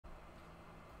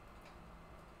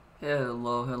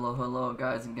Hello, hello, hello,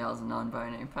 guys and gals and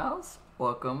non-binary pals.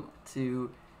 Welcome to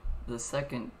the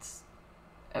second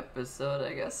episode,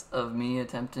 I guess, of me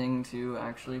attempting to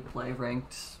actually play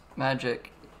ranked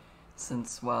Magic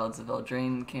since Wilds of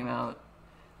Eldraine came out.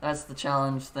 That's the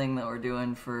challenge thing that we're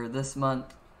doing for this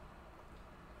month.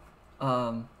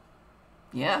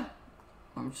 Yeah,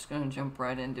 I'm just gonna jump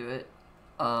right into it.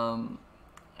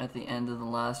 At the end of the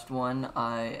last one,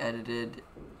 I edited,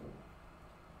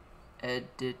 I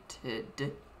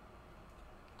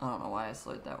don't know why I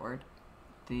slurred that word,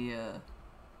 the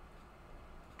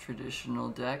traditional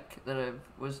deck that I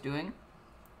was doing,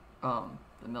 the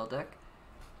mill deck,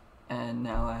 and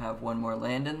now I have one more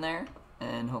land in there,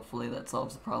 and hopefully that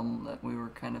solves the problem that we were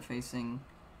kind of facing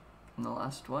in the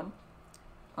last one.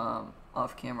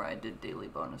 Off camera I did daily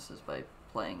bonuses by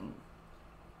playing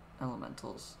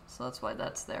elementals, so that's why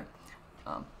that's there.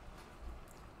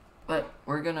 But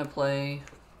we're gonna play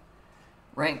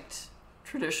ranked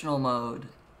traditional mode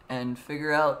and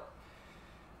figure out,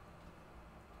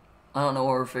 I don't know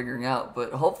what we're figuring out,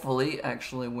 but hopefully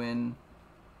actually win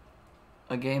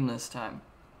a game this time,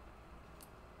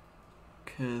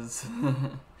 because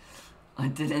I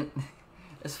didn't,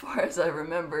 as far as I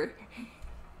remember,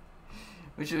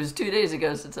 which was 2 days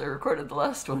ago since I recorded the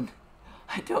last one,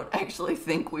 I don't actually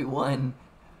think we won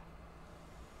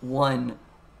one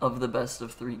of the best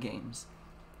of 3 games.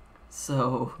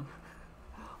 So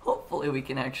hopefully we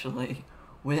can actually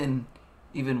win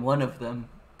even one of them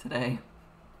today,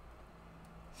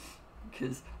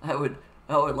 because I would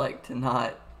like to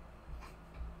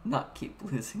not keep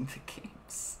losing the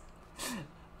games.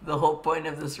 The whole point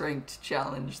of this ranked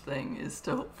challenge thing is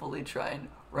to hopefully try and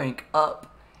rank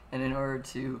up, and in order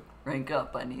to rank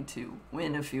up I need to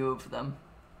win a few of them.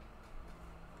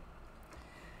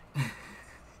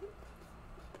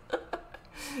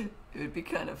 It would be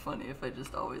kind of funny if I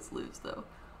just always lose, though.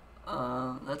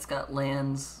 That's got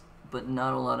lands, but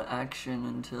not a lot of action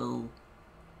until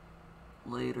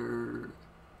later.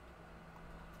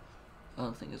 I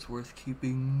don't think it's worth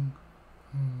keeping.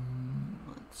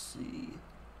 Let's see.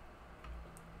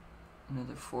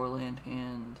 Another 4-land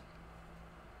hand.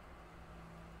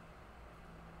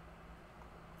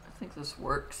 I think this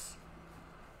works.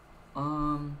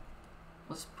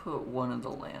 Let's put one of the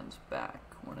lands back,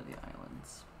 one of the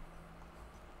islands.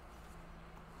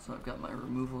 So I've got my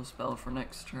removal spell for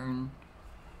next turn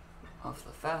off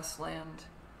the fast land.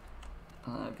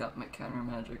 I've got my counter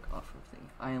magic off of the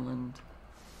island.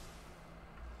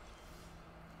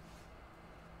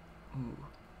 Ooh.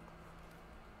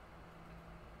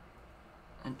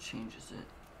 And changes it.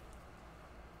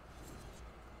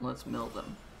 Let's mill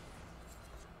them.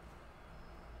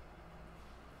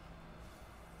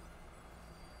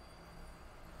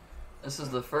 This is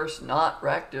the first not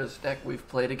Rakdos deck we've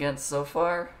played against so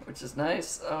far, which is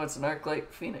nice. Oh, it's an Arclight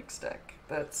Phoenix deck.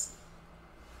 That's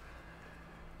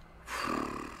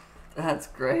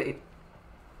great.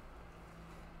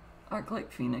 Arclight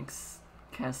Phoenix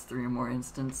casts 3 or more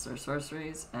instants or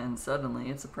sorceries, and suddenly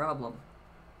it's a problem.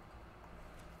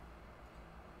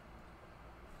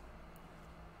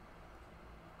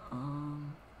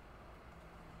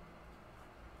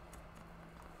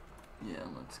 Yeah,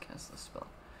 let's cast this spell.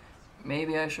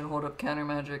 Maybe I should hold up counter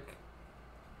magic,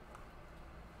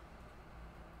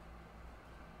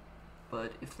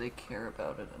 but if they care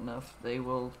about it enough, they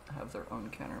will have their own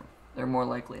counter. They're more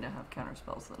likely to have counter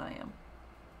spells than I am.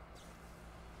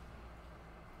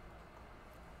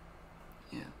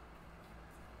 Yeah.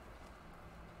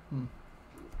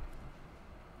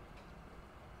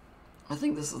 I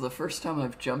think this is the first time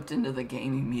I've jumped into the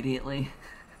game immediately.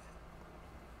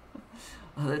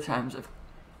 Other times I've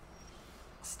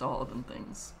stalled and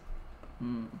things.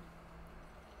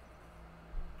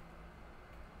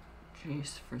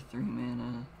 Jace for 3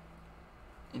 mana.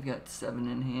 They've got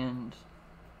 7 in hand.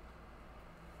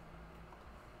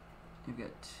 They've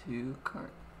got 2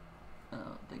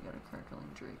 oh, they got a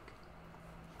Crackling Drake.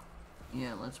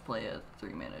 Yeah, let's play a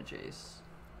 3 mana Jace.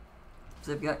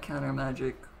 So they've got counter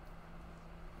magic.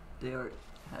 They already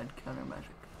had counter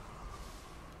magic.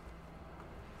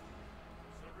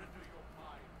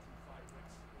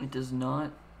 It does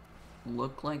not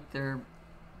look like they're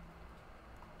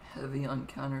heavy on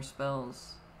counter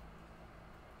spells.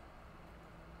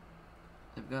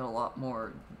 They've got a lot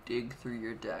more dig through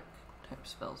your deck type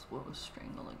spells. What was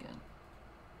Strangle again?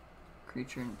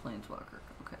 Creature and Planeswalker.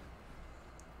 Okay.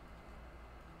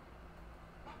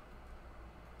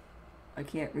 I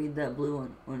can't read that blue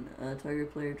one. When a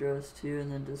target player draws 2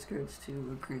 and then discards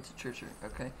 2, it creates a treasure.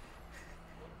 Okay.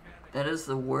 That is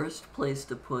the worst place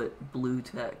to put blue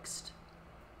text.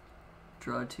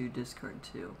 Draw 2, discard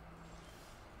 2.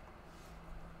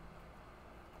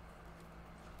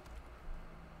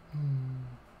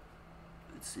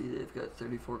 Let's see, they've got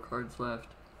 34 cards left.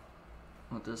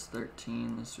 With this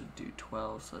 13, this would do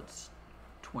 12, so that's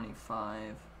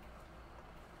 25.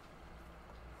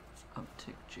 Let's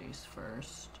uptick Jace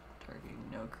first, targeting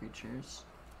no creatures.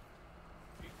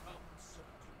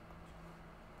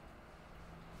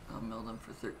 I'll mill them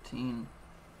for 13.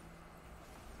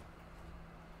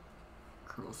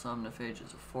 Cruel Somnophage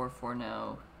is a 4/4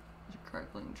 now. There's a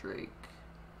Crackling Drake.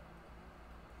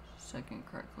 Second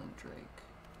Crackling Drake.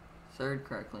 Third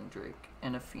Crackling Drake.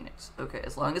 And a Phoenix. Okay,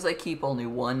 as long as I keep only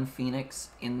one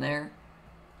Phoenix in there,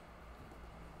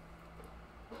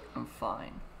 I'm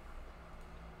fine.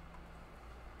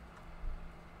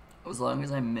 As long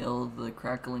as I mill the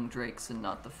Crackling Drakes and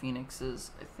not the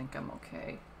Phoenixes, I think I'm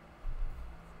okay.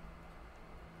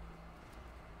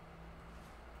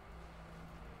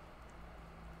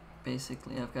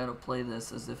 Basically, I've got to play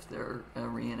this as if they're a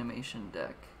reanimation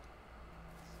deck.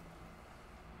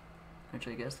 Which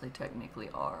I guess they technically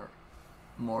are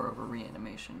more of a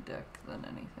reanimation deck than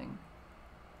anything.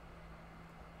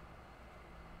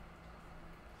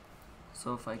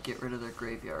 So if I get rid of their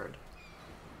graveyard,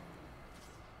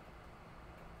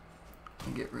 I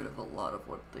get rid of a lot of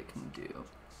what they can do.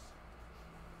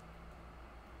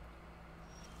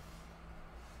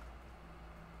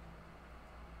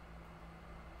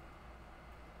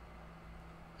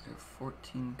 There are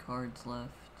 14 cards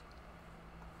left.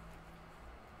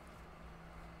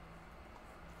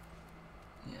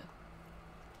 Yeah.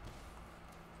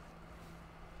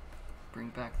 Bring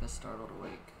back the Startled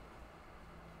Awake.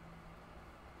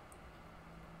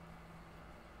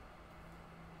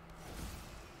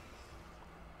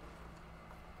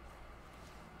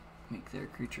 Make their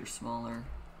creature smaller.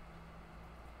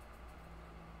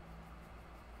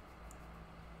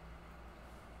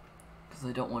 Because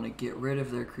I don't want to get rid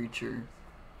of their creature,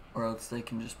 or else they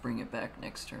can just bring it back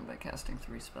next turn by casting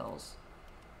 3 spells.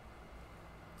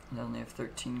 And I only have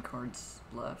 13 cards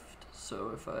left,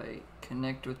 so if I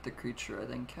connect with the creature, I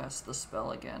then cast the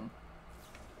spell again.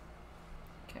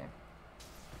 Okay.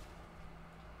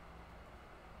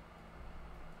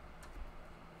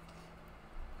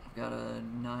 I've got a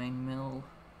 9 mil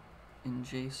in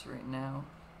Jace right now.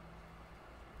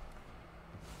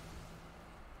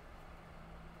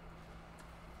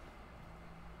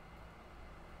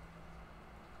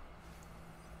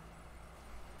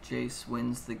 Jace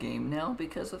wins the game now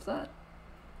because of that.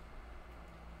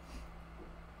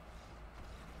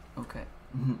 Okay.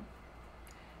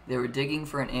 They were digging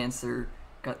for an answer,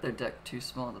 got their deck too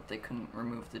small that they couldn't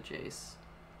remove the Jace.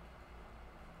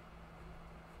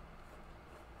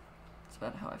 That's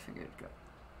about how I figured it'd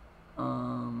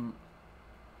go.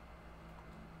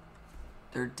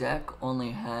 Their deck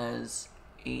only has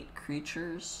 8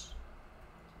 creatures.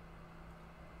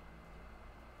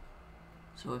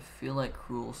 So I feel like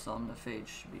Cruel Somnophage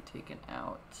should be taken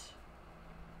out.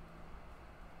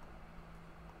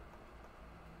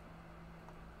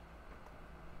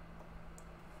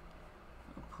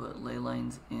 I'll put ley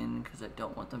lines in because I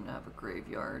don't want them to have a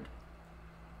graveyard.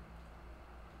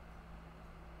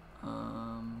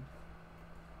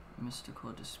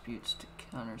 Mystical Disputes to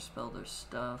counterspell their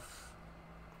stuff.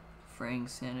 Fraying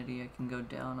Sanity I can go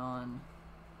down on.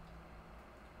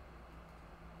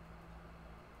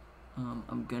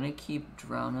 I'm gonna keep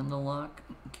Drown in the Lock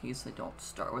in case I don't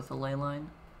start with a ley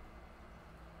line.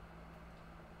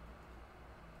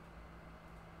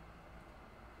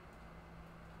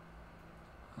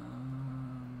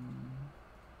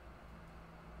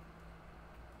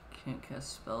 Can't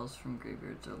cast spells from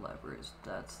graveyards or libraries.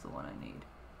 That's the one I need.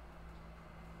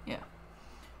 Yeah.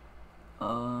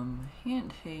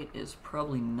 Hand Hate is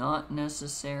probably not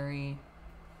necessary.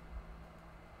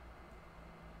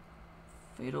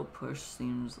 Fatal Push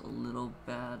seems a little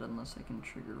bad unless I can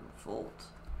trigger Revolt.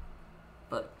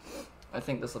 But I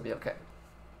think this will be okay.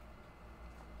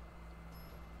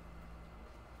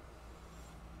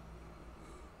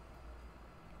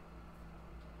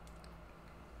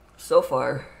 So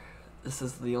far, this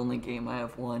is the only game I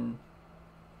have won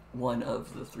one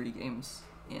of the 3 games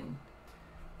in.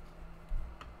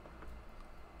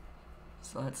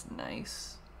 So that's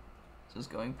nice. This is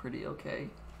going pretty okay.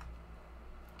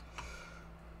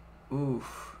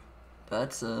 Oof.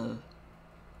 That's not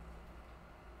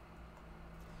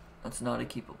a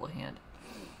keepable hand.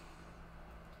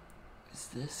 Is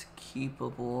this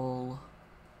keepable?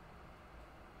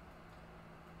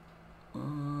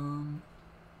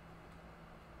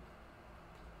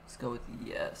 Let's go with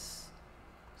yes.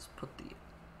 Let's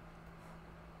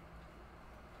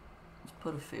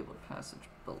put a Fabled Passage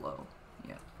below.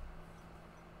 Yeah.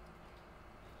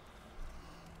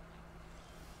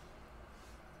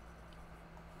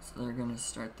 So they're gonna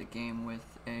start the game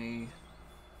with a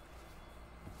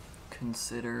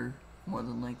consider, more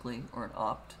than likely, or an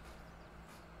opt.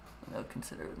 No,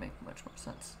 consider would make much more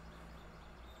sense.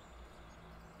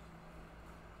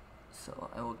 So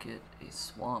I will get a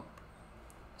swamp,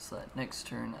 so that next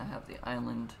turn I have the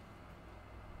island.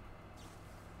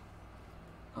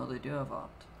 Oh, they do have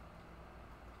opt.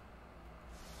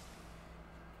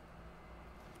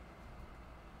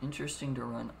 Interesting to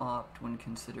run opt when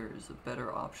consider is a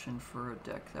better option for a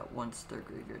deck that wants their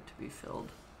graveyard to be filled.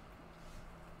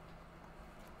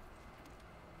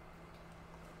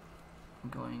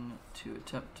 I'm going to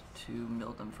attempt to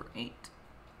mill them for 8.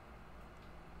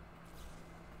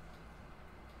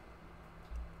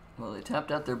 Well, they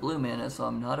tapped out their blue mana, so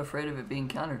I'm not afraid of it being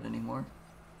countered anymore.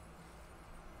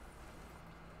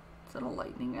 Is that a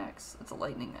lightning axe? That's a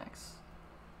lightning axe.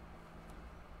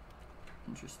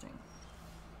 Interesting.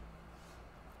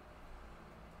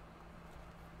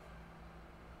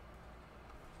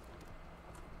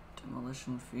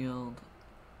 Demolition field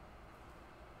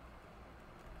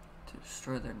to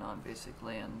destroy their non-basic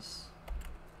lands.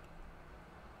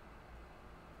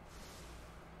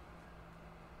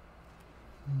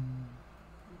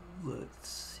 Let's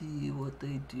see what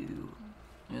they do.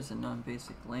 There's a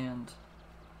non-basic land.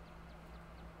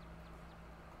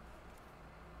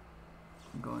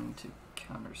 I'm going to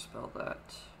counterspell that.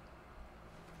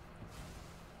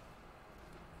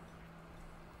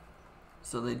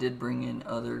 So they did bring in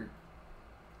other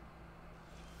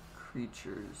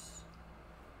creatures.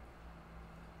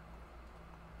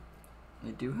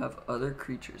 They do have other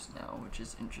creatures now, which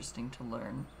is interesting to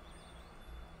learn.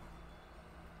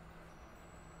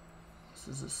 This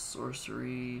is a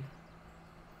sorcery.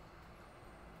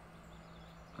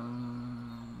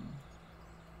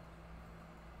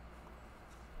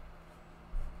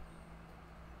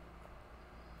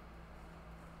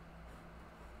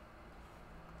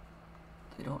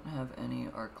 They don't have any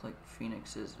Arc-like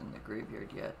Phoenixes in the graveyard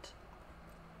yet.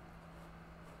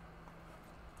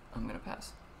 I'm gonna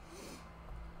pass.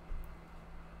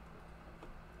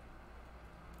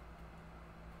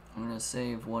 I'm gonna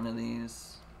save one of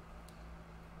these.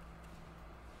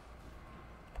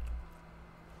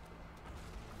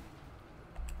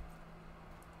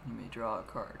 You may draw a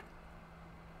card.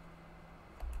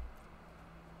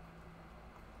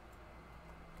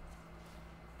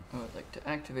 I would like to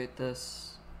activate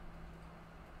this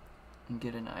and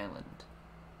get an island.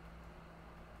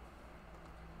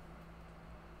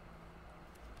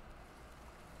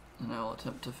 And I will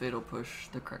attempt to Fatal Push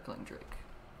the Crackling Drake.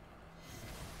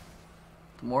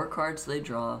 The more cards they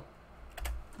draw,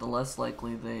 the less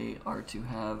likely they are to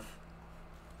have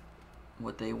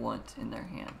what they want in their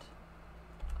hand.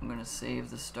 I'm going to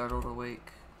save the Startled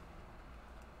Awake.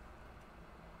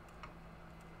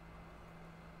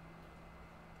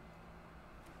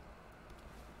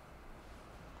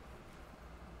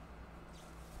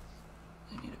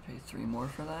 I need to pay 3 more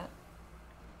for that.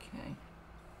 Okay.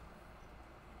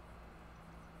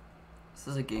 This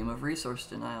is a game of resource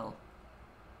denial.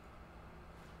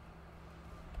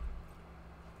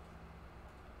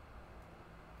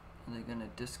 Are they gonna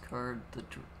discard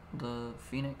the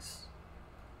Phoenix?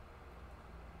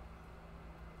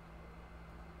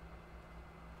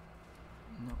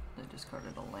 Nope, they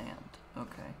discarded a land.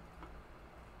 Okay.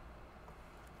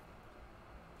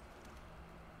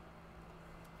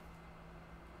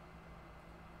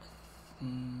 I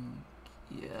think,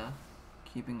 yeah,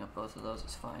 keeping up both of those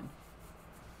is fine.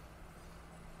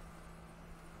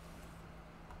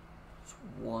 It's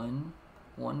one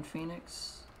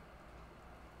Phoenix.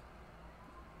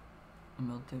 I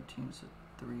milled 13, so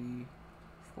 3,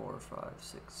 4, 5,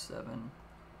 6, 7,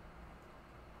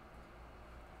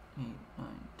 8, 9, 10,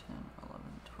 11,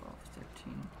 12,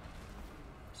 13.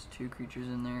 There's 2 creatures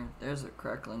in there. There's a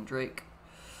Crackling Drake.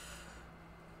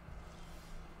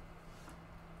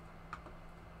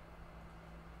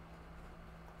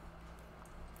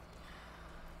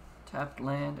 Tapped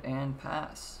land and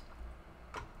pass.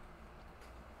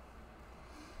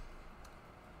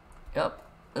 Yep,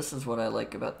 this is what I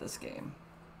like about this game.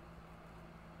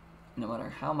 No matter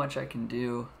how much I can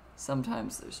do,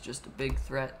 sometimes there's just a big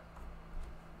threat.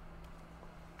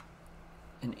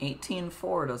 An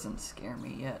 18-4 doesn't scare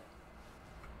me yet.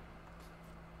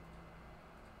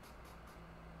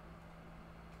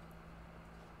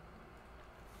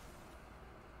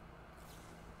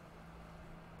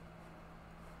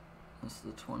 This is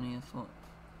the 20th one.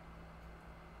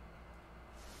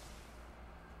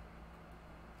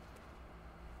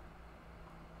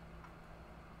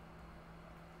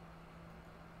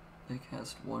 They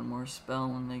cast one more spell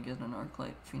and they get an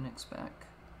Arclight Phoenix back.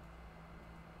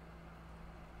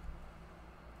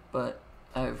 But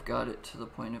I've got it to the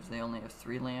point of they only have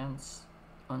 3 lands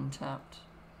untapped,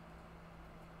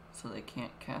 so they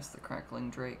can't cast the Crackling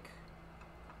Drake.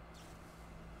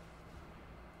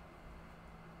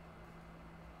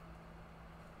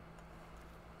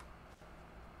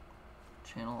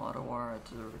 Channel Ottawara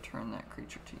to return that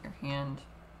creature to your hand.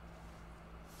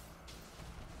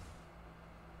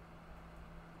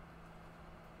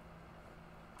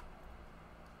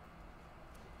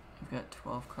 I've got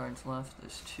 12 cards left.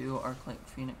 There's 2 Arclight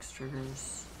Phoenix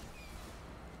triggers.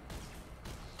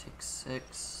 Take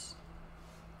 6.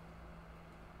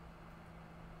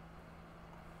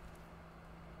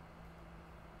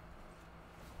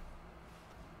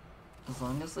 As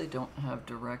long as they don't have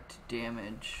direct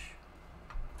damage,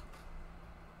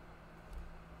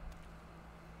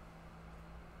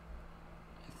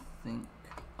 I think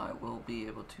I will be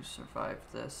able to survive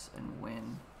this and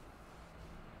win.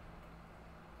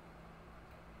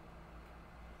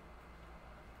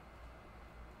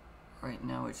 Right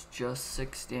now it's just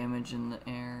 6 damage in the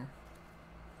air.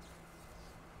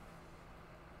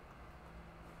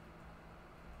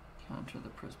 Counter the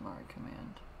Prismari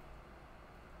command.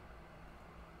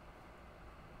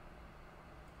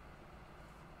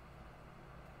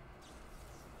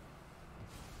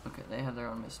 Okay, they have their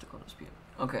own mystical dispute.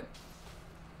 Okay.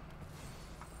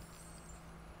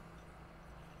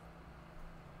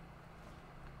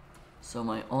 So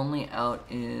my only out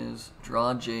is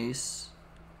draw Jace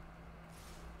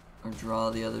or draw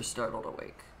the other Startled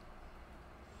Awake.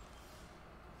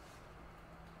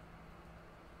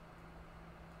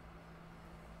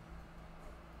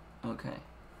 Okay.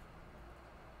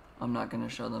 I'm not going to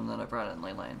show them that I brought in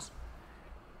Leylands.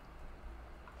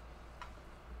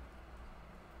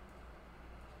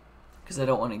 Because I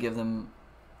don't want to give them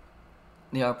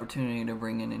the opportunity to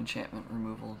bring in enchantment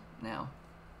removal now.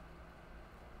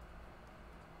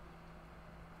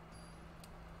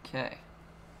 Okay.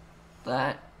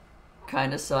 That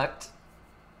kind of sucked.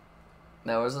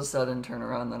 That was a sudden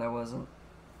turnaround that I wasn't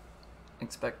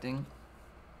expecting.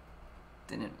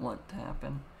 Didn't want to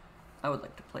happen. I would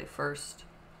like to play first.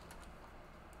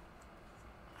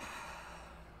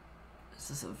 This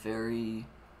is a very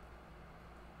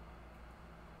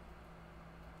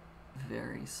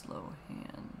slow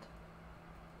hand.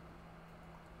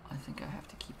 I think I have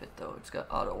to keep it though. It's got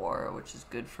Ottawara, which is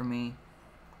good for me.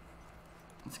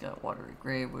 It's got Watery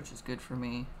Grave, which is good for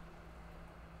me.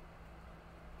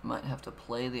 Might have to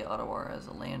play the Ottawara as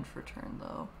a land for turn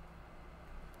though.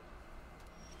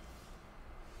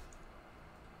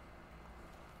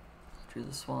 Drew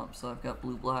the swamp, so I've got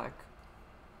blue-black.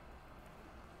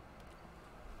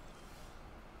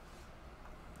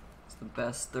 It's the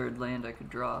best third land I could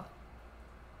draw.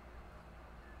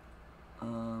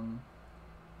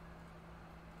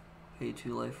 Pay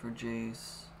 2 life for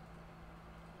Jace.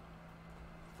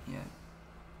 Yeah.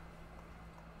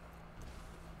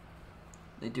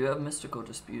 They do have mystical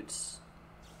disputes.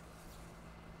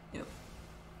 Yep.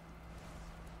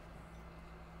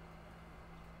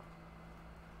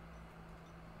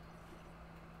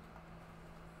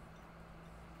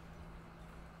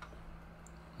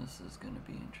 This is going to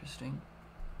be interesting.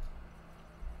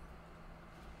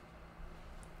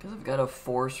 Because I've got to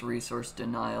force resource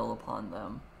denial upon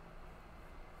them.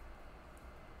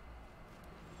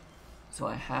 So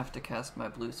I have to cast my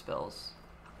blue spells.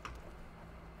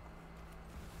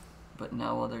 But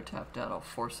now while they're tapped out, I'll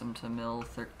force them to mill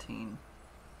 13.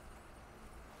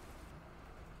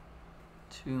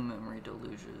 2 Memory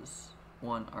Deluges.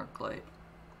 1 Arclight.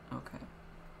 Okay.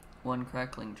 1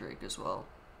 Crackling Drake as well.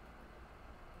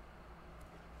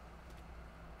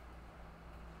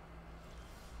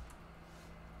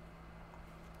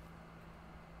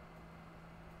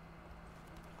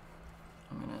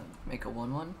 I'm gonna make a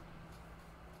 1/1.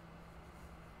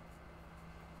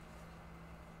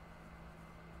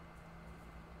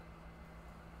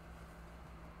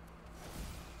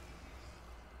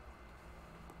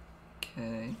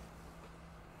 Okay.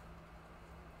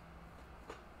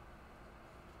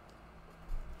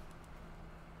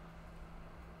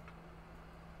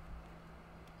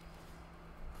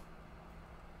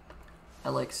 I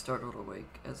like Startled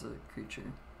Awake as a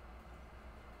creature.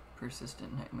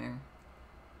 Persistent Nightmare.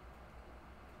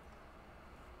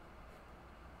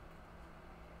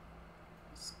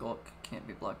 Skulk can't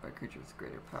be blocked by a creature with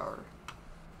greater power.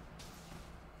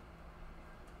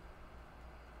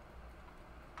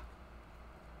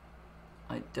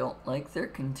 I don't like their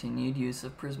continued use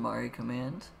of Prismari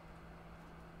command.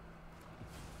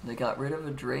 They got rid of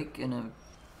a Drake and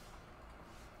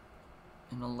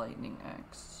a Lightning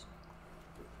Axe.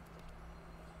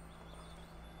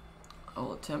 I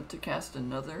will attempt to cast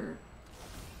another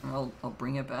I'll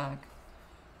bring it back,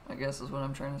 I guess is what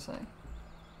I'm trying to say.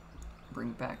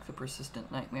 Bring back the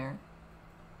persistent nightmare.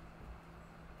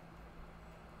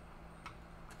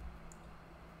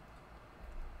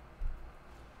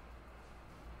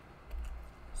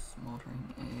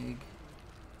 Smoldering egg.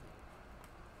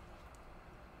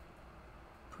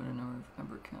 Put a number of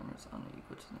ember counters on it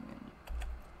equal to the mana.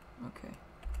 Okay.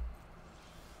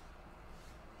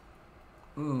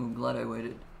 Ooh, glad I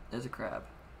waited. There's a crab.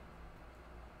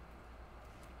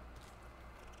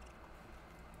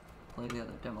 Play the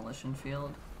other demolition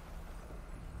field.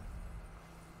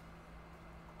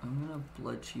 I'm gonna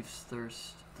Blood Chief's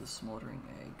Thirst the Smoldering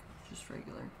Egg, just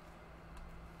regular.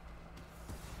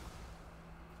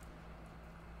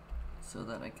 So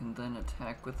that I can then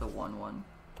attack with the 1/1.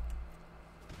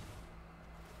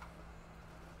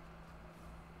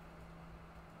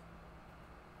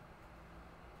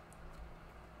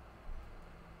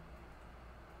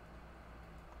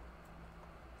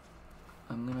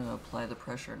 I'm gonna apply the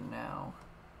pressure now.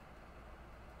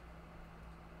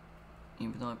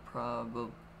 Even though I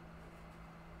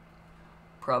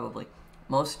probably,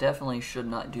 most definitely should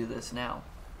not do this now.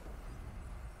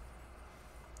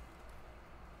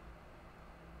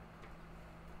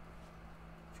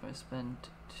 If I spend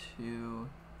 2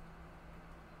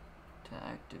 to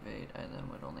activate, I then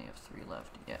would only have 3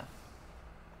 left, yeah.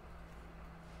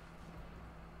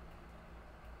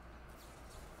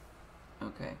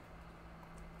 Okay.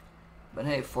 But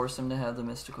hey, force him to have the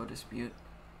mystical dispute.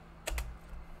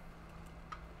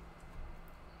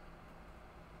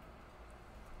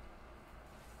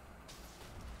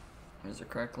 There's a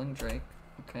crackling drake,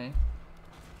 okay.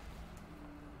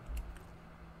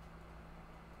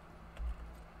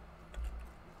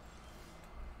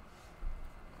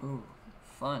 Ooh,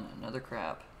 fun, another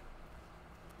crab.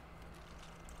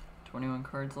 21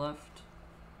 cards left.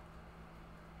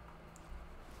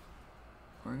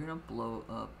 We're gonna blow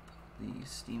up the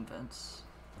steam vents.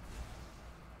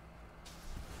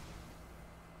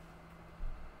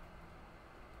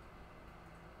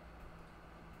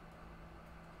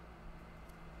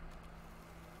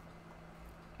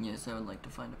 Yes, I would like to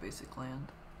find a basic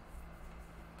land.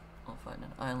 I'll find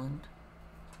an island.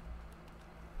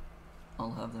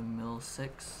 I'll have them mill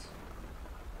 6.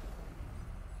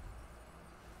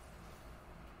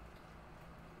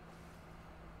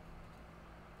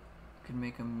 Can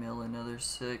make a mill another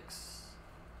 6.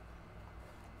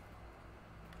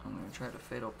 I'm gonna try to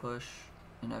fatal push,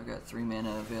 and I've got 3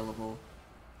 mana available.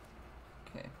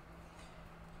 Okay.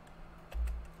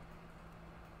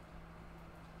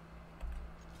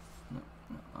 No,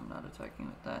 I'm not attacking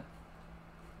with that.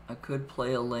 I could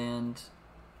play a land,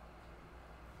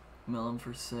 mill him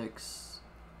for 6,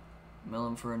 mill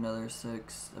him for another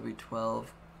 6, that'd be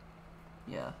 12.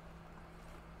 Yeah.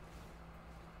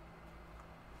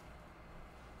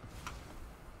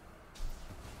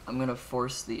 I'm gonna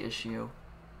force the issue,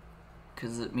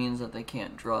 because it means that they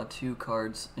can't draw 2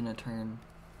 cards in a turn.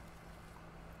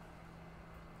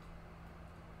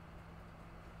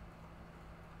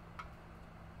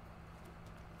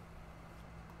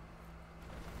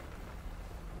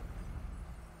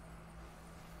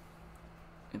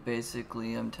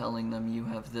 Basically, I'm telling them you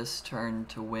have this turn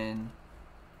to win,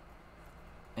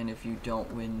 and if you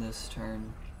don't win this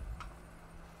turn...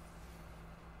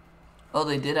 Oh,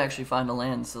 they did actually find a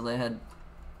land, so they had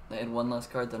 1 less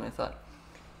card than I thought.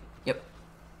 Yep.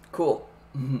 Cool.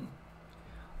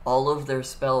 All of their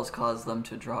spells cause them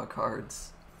to draw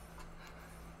cards.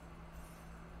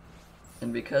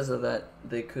 And because of that,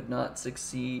 they could not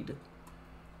succeed.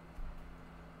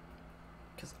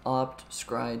 Because opt,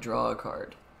 scry, draw a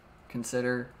card.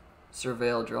 Consider,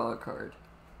 surveil, draw a card.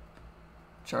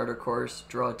 Charter course,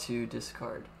 draw 2,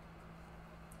 discard.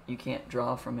 You can't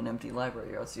draw from an empty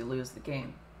library or else you lose the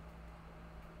game.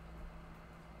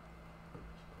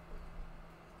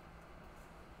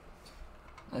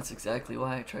 That's exactly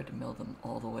why I tried to mill them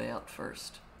all the way out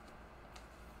first.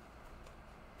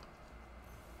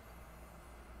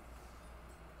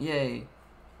 Yay!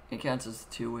 It counts as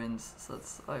 2 wins, so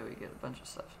that's why we get a bunch of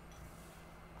stuff.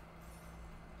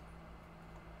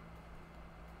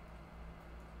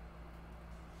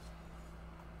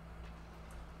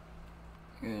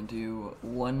 We're gonna do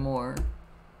 1 more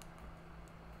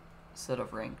set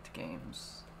of ranked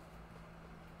games.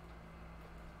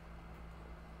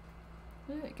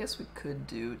 Yeah, I guess we could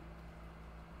do...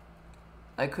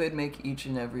 I could make each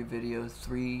and every video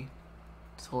 3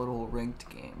 total ranked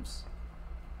games.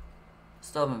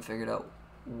 Still haven't figured out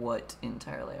what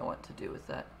entirely I want to do with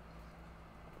that.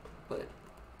 But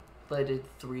if I did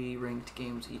 3 ranked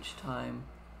games each time,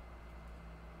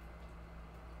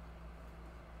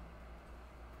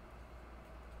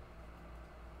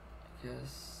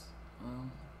 Yes.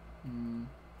 Well,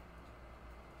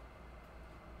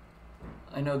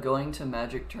 I know going to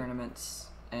Magic tournaments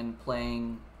and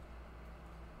playing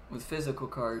with physical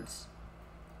cards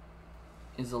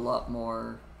is a lot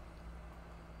more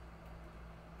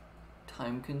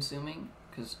time consuming,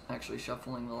 because actually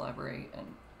shuffling the library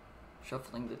and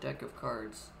shuffling the deck of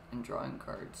cards and drawing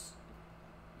cards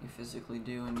you physically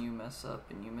do, and you mess up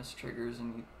and you miss triggers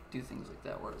and you do things like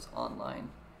that, whereas online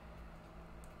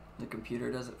the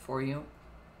computer does it for you.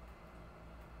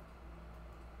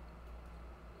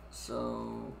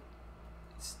 So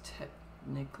it's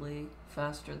technically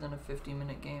faster than a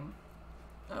 50-minute game.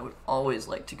 I would always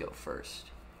like to go first.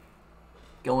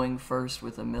 Going first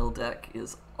with a mill deck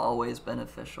is always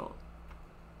beneficial.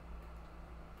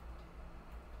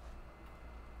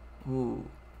 Ooh.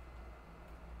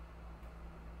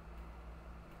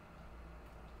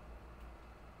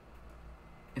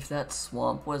 If that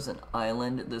swamp was an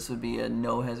island, this would be a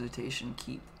no hesitation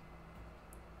keep.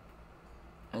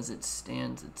 As it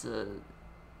stands, it's a...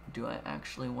 do I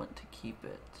actually want to keep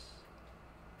it?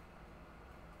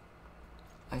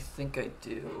 I think I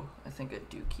do. I think I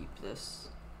do keep this.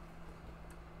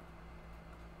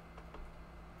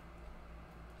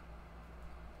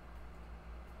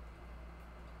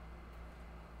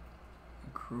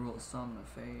 Cruel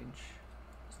Somnophage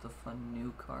is the fun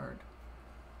new card.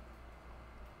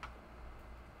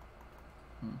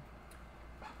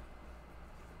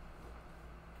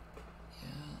 Yeah.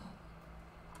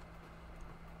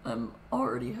 I'm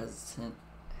already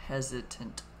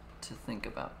hesitant to think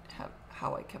about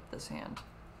how I kept this hand.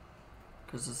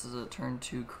 Because this is a turn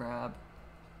 2 crab.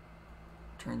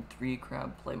 Turn 3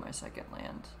 crab, play my second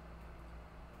land.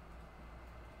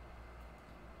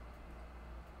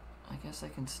 I guess I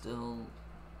can still...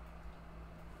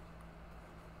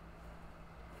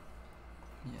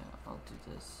 yeah, I'll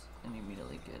do this and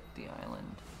immediately get the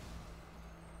island.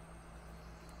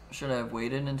 Should I have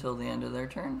waited until the end of their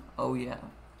turn? Oh yeah,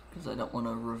 because I don't want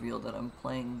to reveal that I'm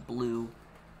playing blue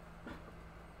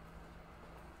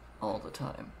all the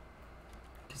time.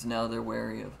 Because now they're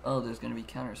wary of, oh, there's going to be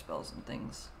counter spells and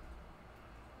things.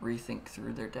 Rethink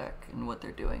through their deck and what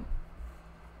they're doing.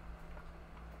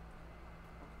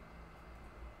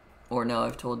 Or now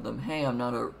I've told them, hey, I'm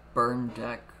not a burn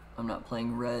deck. I'm not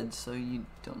playing red, so you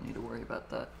don't need to worry about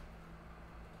that.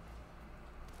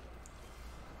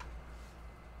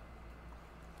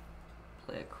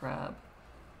 Play a crab.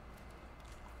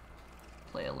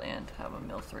 Play a land, have a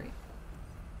mill 3.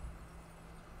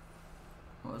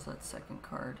 What was that second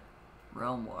card?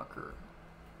 Realm Walker.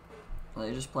 Are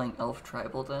they just playing Elf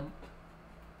Tribal then?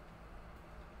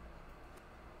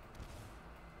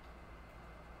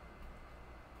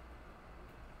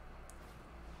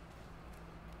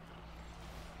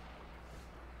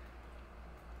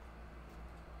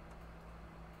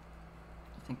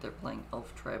 I think they're playing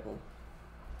Elf Tribal.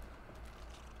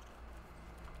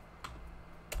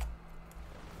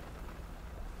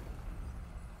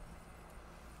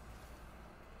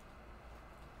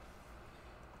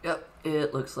 Yep,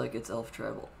 it looks like it's Elf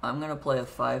Tribal. I'm gonna play a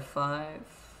 5/5.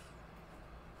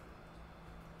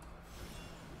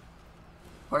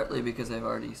 Partly because I've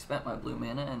already spent my blue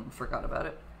mana and forgot about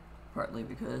it. Partly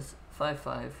because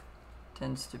 5/5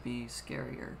 tends to be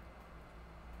scarier.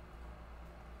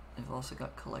 I've also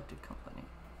got Collected Company.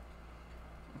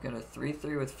 I've got a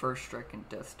 3/3 with First Strike and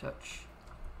Death Touch.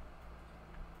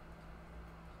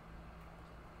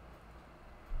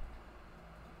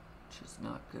 Which is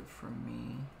not good for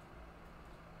me.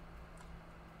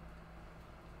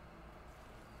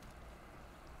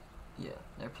 Yeah,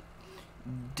 they're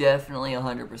definitely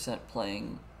 100%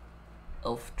 playing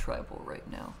Elf Tribal right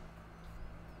now.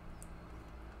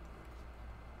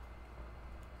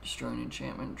 Destroy an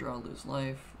enchantment, draw, lose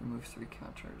life, remove 3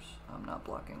 counters. I'm not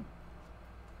blocking.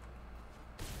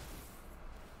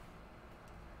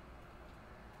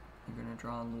 You're gonna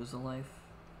draw and lose a life.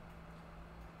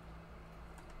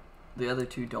 The other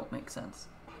two don't make sense.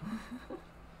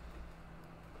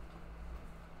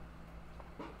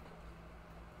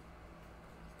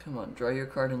 Come on, draw your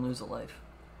card and lose a life.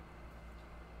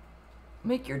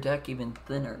 Make your deck even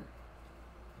thinner.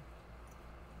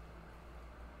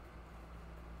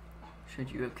 Should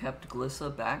you have kept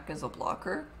Glissa back as a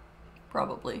blocker?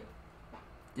 Probably.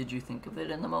 Did you think of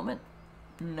it in the moment?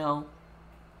 No.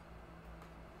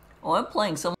 Oh, I'm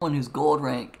playing someone who's gold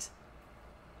ranked.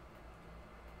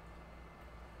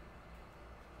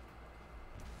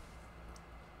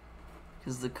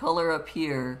 Because the color up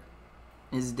here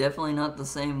is definitely not the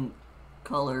same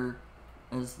color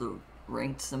as the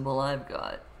ranked symbol I've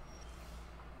got.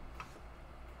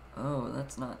 Oh,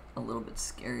 that's not a little bit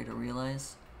scary to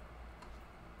realize.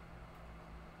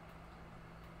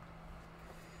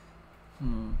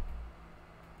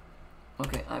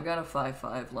 Okay, I've got a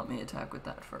 5/5. Let me attack with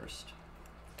that first.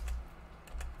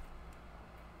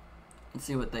 Let's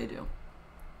see what they do.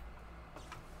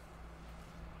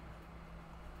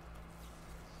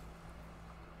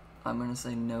 I'm gonna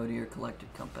say no to your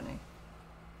collected company.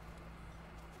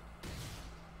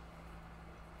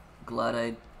 Glad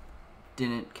I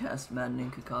didn't cast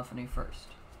Maddening Cacophony first.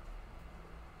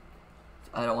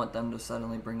 I don't want them to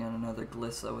suddenly bring out another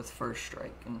Glissa with first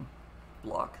strike and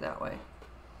block that way.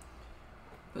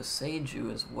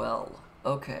 Boseiju as well.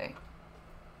 Okay.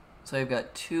 So I've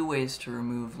got two ways to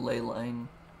remove Leyline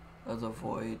of the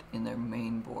Void in their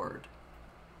main board.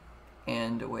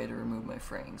 And a way to remove my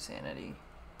Fraying Sanity.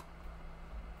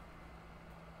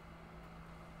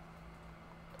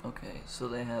 Okay, so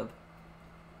they have...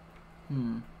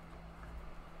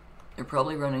 They're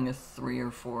probably running a 3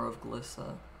 or 4 of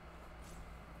Glissa.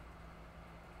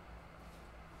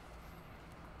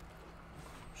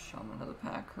 Shaman of the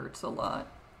Pack hurts a lot.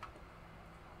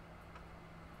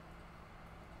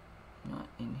 Not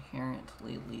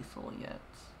inherently lethal yet.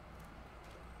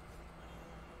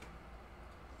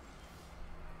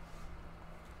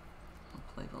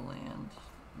 I'll play the land,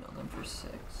 mill them for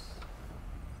 6.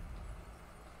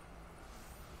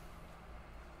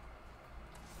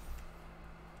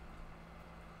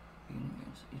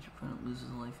 Each opponent loses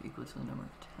a life equal to the number of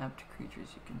tapped creatures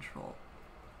you control.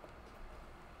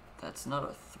 That's not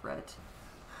a threat.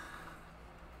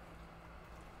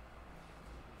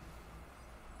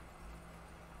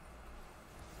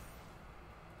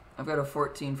 I've got a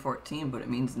 14/14, but it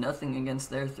means nothing against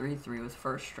their 3/3 with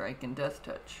First Strike and Death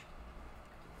Touch.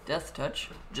 Death Touch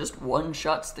just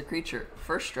one-shots the creature.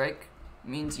 First Strike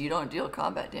means you don't deal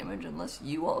combat damage unless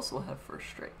you also have First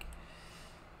Strike.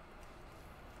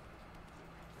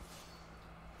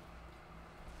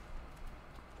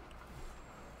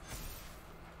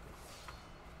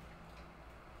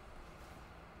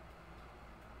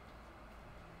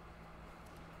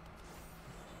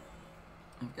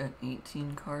 I've got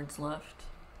 18 cards left.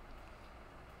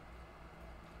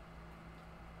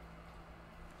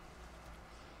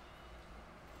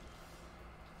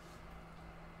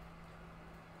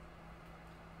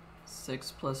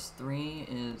 Six plus 3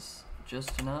 is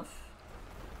just enough.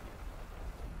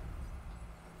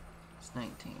 It's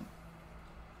 19.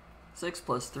 6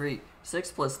 plus 3,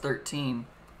 6 plus 13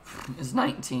 is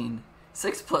 19.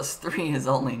 6 plus 3 is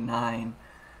only 9.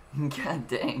 God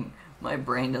dang. My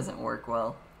brain doesn't work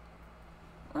well.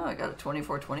 Oh, I got a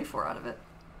 24/24 out of it.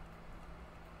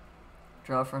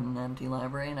 Draw from an empty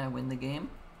library and I win the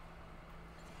game.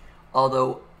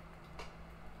 Although,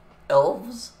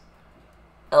 Elves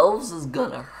is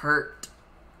gonna hurt.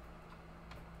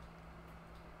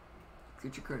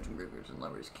 Creature cards and graveyards and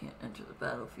libraries can't enter the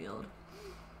battlefield.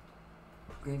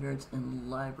 Graveyards and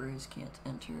libraries can't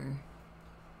enter.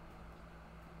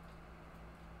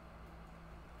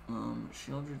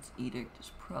 Shieldred's Edict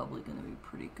is probably going to be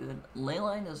pretty good.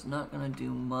 Leyline is not going to do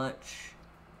much.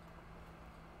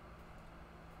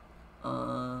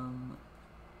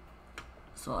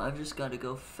 So I've just got to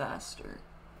go faster.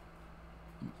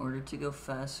 In order to go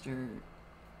faster,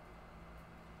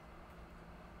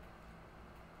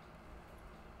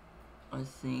 I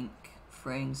think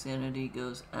Fraying Sanity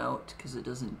goes out because it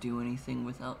doesn't do anything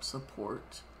without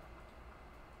support.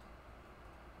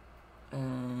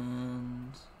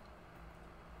 And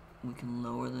we can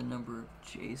lower the number of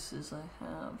Jaces I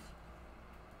have.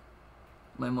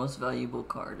 My most valuable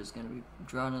card is going to be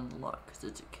drawn in the lock because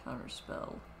it's a counter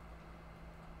spell.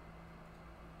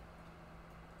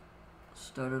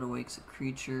 Startled Awake's a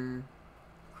creature.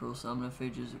 Cruel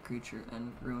Somniphage is a creature.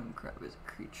 And Ruin Crab is a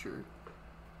creature.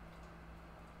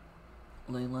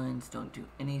 Leylines don't do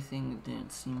anything. It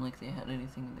didn't seem like they had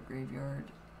anything in the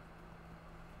graveyard.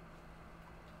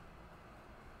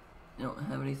 They don't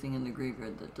have anything in the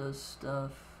graveyard that does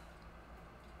stuff.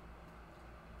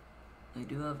 They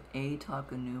do have a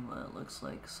Takanuma, it looks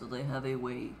like, so they have a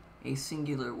way, a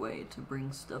singular way to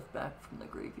bring stuff back from the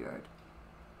graveyard.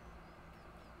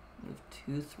 They have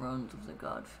 2 Thrones of the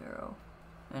God Pharaoh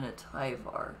and a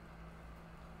Tyvar.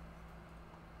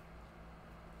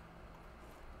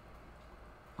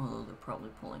 Although they're probably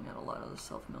pulling out a lot of the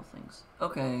self-mill things.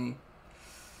 Okay.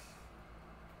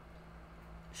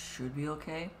 Should be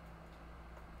okay.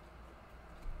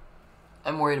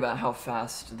 I'm worried about how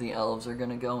fast the elves are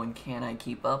gonna go and can I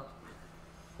keep up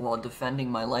while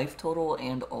defending my life total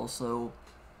and also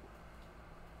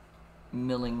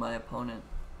milling my opponent.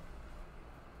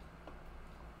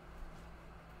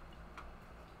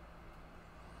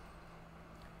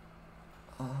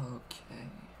 Okay.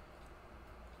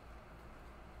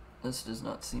 This does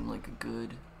not seem like a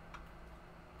good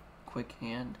quick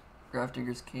hand.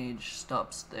 Grafdigger's Cage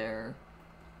stops there.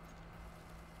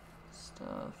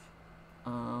 Stuff.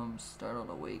 Startled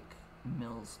Awake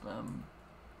mills them,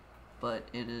 but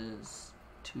it is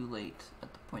too late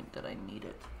at the point that I need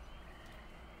it.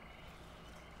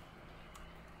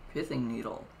 Pithing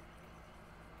Needle.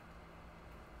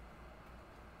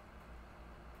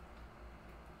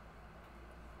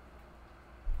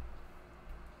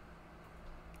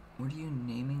 What are you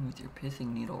naming with your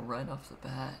Pithing Needle right off the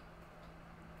bat?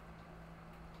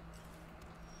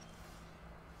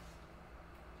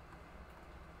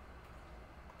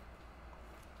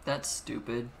 That's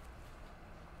stupid.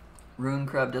 Rune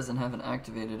Crab doesn't have an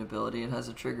activated ability, it has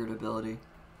a triggered ability.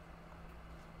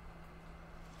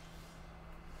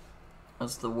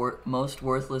 That's the most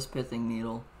worthless Pithing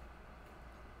Needle.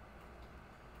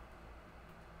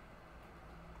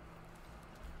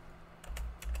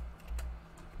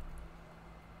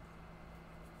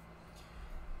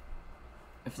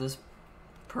 If this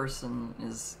person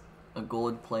is a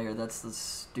gold player, that's the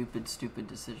stupid, stupid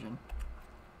decision.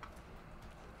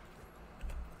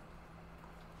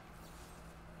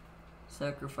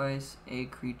 Sacrifice a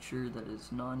creature that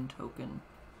is non-token.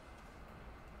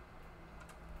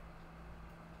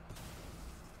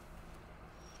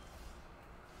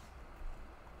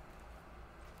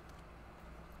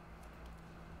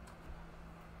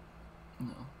 No.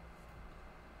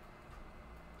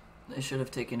 They should have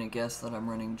taken a guess that I'm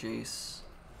running Jace.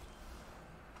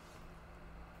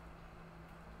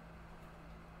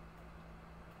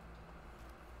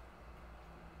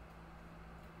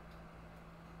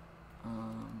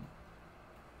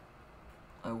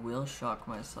 I will shock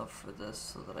myself for this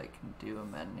so that I can do a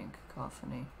Maddening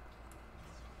Cacophony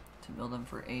to mill them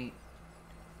for 8.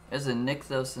 There's a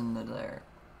Nykthos in there.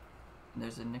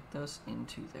 There's a Nykthos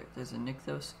into there. There's a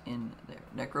Nykthos in there.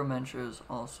 Necromancer is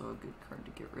also a good card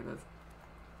to get rid of.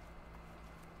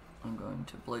 I'm going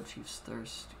to Bloodchief's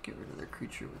Thirst to get rid of their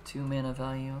creature with 2 mana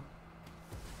value.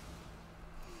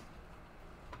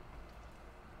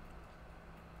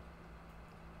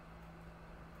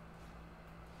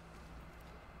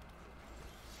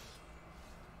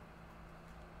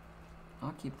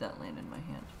 I'll keep that land in my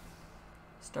hand.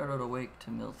 Startled Awake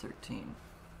to mill 13.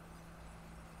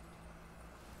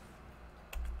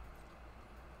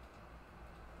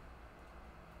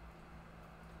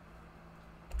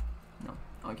 No,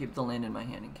 I'll keep the land in my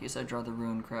hand. In case I draw the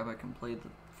Rune Crab, I can play the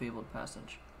Fabled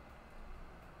Passage.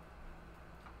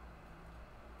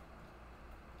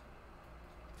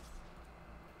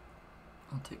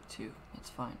 I'll take 2,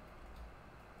 it's fine.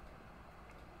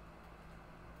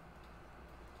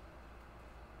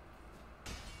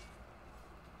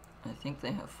 I think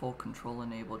they have full control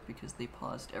enabled because they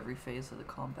paused every phase of the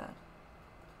combat.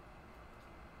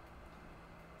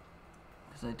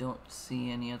 Because I don't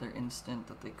see any other instant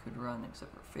that they could run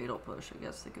except for Fatal Push. I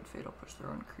guess they could Fatal Push their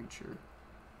own creature.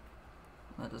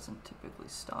 That doesn't typically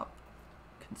stop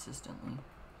consistently.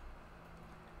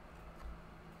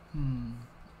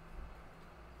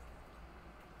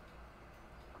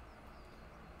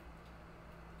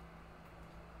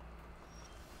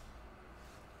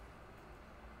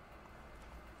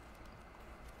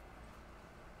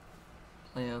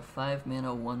 Play a 5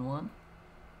 mana 1/1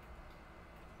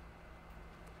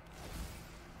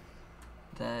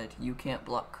 that you can't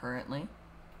block currently.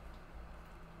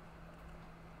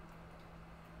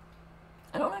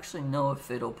 I don't actually know if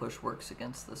Fatal Push works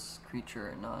against this creature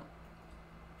or not.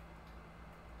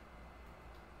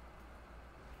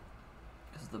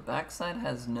 Because the backside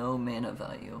has no mana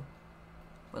value,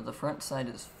 but the front side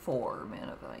is 4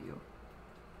 mana value.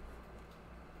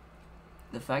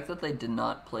 The fact that they did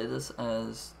not play this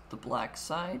as the black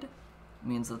side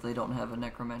means that they don't have a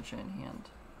Necromancer in hand.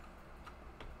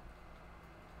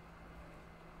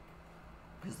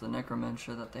 Because the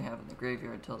Necromancer that they have in the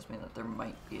graveyard tells me that there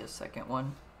might be a second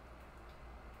one.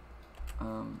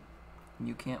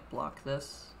 You can't block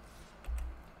this.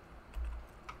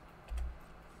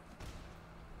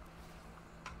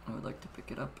 I would like to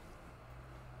pick it up.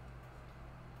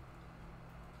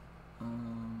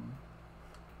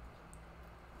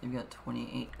 You've got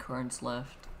 28 cards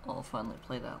left. I'll finally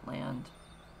play that land.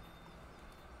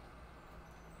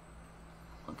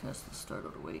 I'll cast the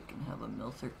Startled Awake and have a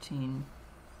mill 13.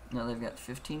 Now they've got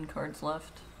 15 cards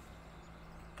left.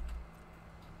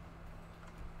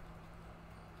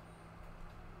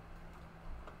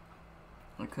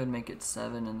 I could make it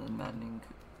 7 and then Maddening,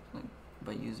 like,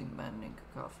 by using Maddening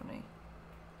Cacophony.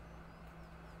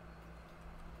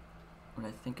 But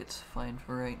I think it's fine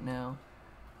for right now.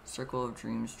 Circle of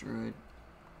Dreams Druid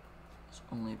is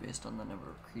only based on the number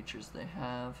of creatures they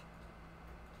have.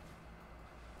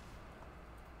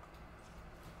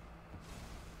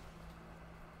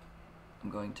 I'm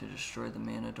going to destroy the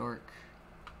mana dork.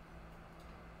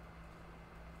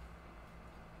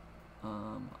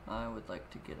 I would like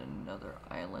to get another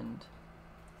island.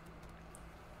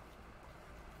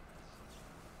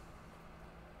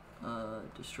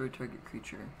 Destroy target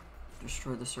creature.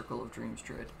 Destroy the Circle of Dreams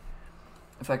Druid.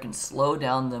 If I can slow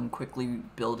down them quickly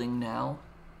building now,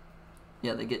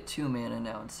 yeah, they get 2 mana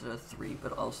now instead of 3,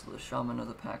 but also the Shaman of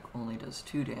the Pack only does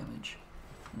 2 damage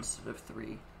instead of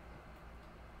 3.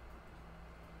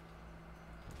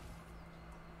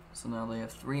 So now they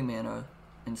have 3 mana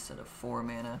instead of 4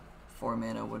 mana. 4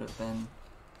 mana would have been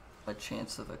a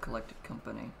chance of a Collected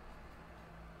Company.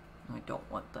 I don't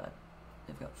want that.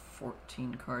 They've got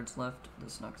 14 cards left.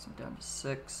 This knocks them down to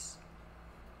 6.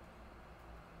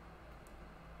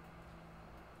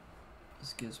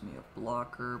 This gives me a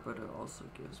blocker, but it also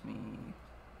gives me...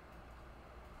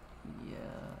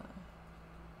 yeah...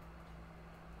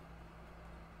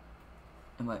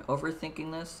 Am I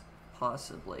overthinking this?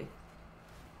 Possibly.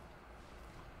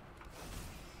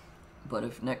 But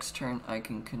if next turn I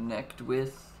can connect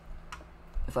with...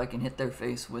 if I can hit their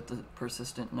face with the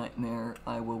Persistent Nightmare,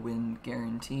 I will win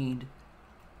guaranteed.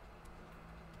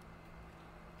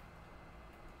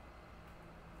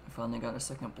 I finally got a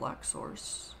second black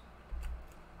source.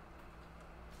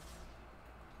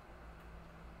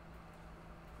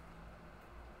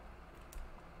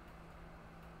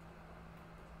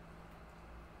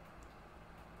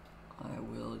 I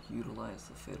will utilize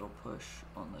the Fatal Push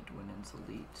on the Dwinnen's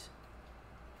Elite.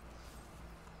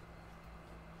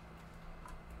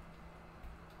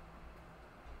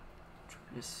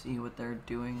 To see what they're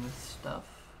doing with stuff.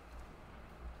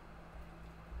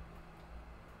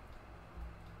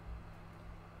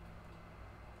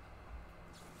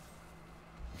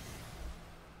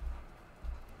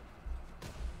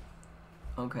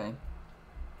 Okay.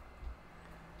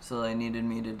 So they needed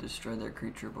me to destroy their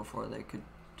creature before they could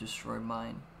destroy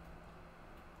mine.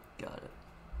 Got it.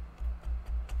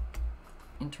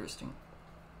 Interesting.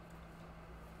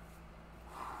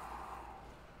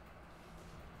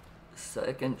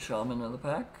 Second Shaman of the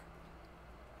Pack.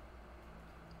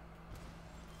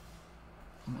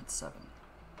 I'm at 7.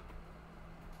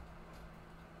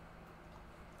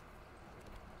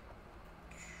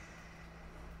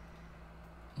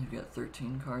 You've got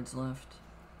 13 cards left.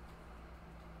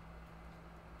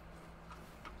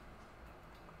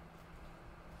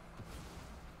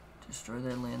 Destroy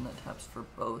their land that taps for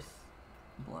both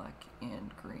black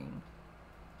and green.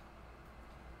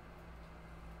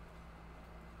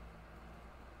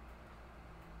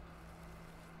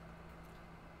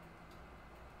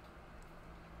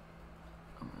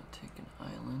 Take an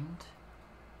island.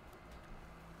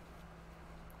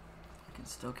 I can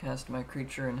still cast my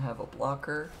creature and have a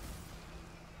blocker.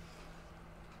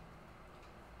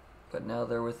 But now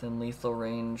they're within lethal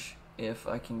range if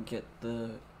I can get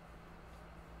the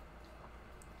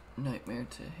Nightmare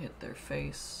to hit their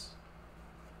face.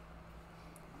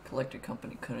 Collected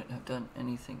Company couldn't have done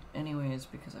anything anyways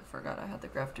because I forgot I had the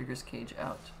Grafdigger's Cage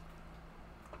out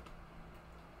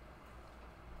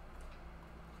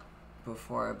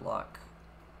before I block.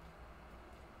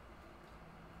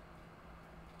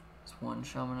 There's one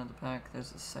Shaman of the Pack,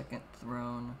 there's a second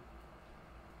Throne.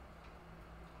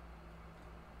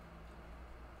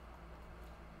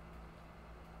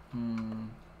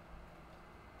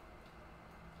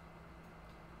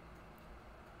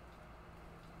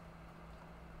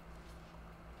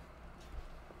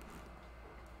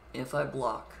 If I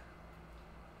block,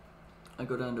 I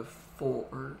go down to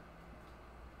 4.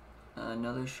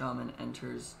 Another Shaman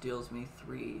enters, deals me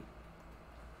 3.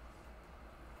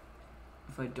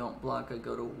 If I don't block, I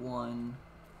go to 1.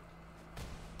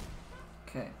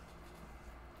 Okay.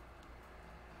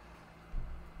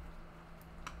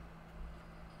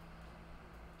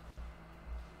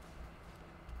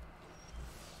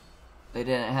 They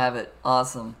didn't have it.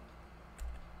 Awesome.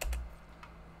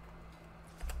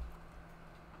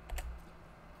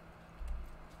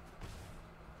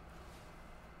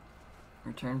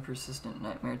 Return Persistent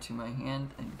Nightmare to my hand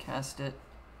and cast it,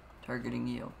 targeting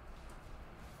you.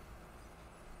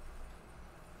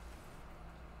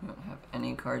 You don't have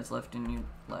any cards left in your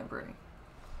library.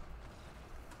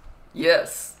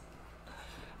 Yes!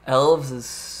 Elves is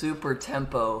super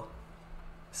tempo.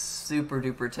 Super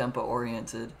duper tempo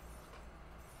oriented.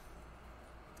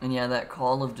 And yeah, that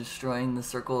call of destroying the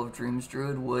Circle of Dreams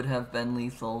Druid would have been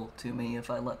lethal to me if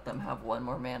I let them have 1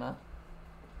 more mana.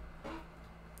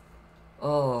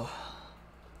 Oh,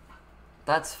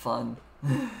 that's fun.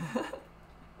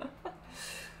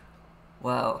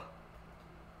 Wow.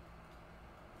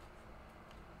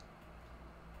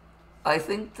 I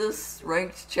think this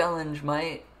ranked challenge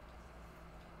might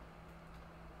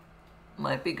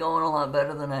Might be going a lot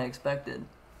better than I expected.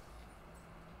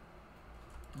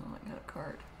 Oh, I got a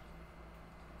card.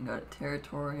 I got a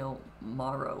Territorial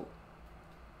Morrow.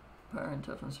 Power and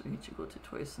toughness are each equal to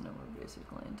twice the number of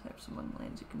basic land types among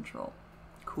lands you control.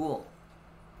 Cool.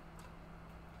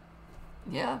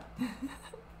 Yeah.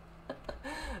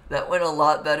 That went a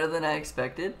lot better than I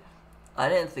expected. I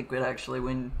didn't think we'd actually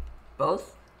win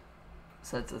both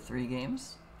sets of 3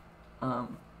 games. But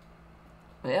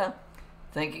yeah.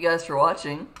 Thank you guys for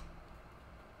watching.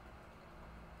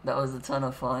 That was a ton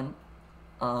of fun.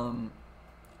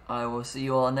 I will see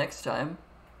you all next time.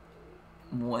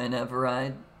 Whenever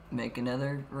I make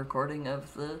another recording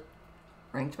of the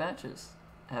ranked matches.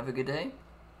 Have a good day.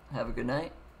 Have a good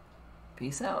night.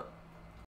 Peace out.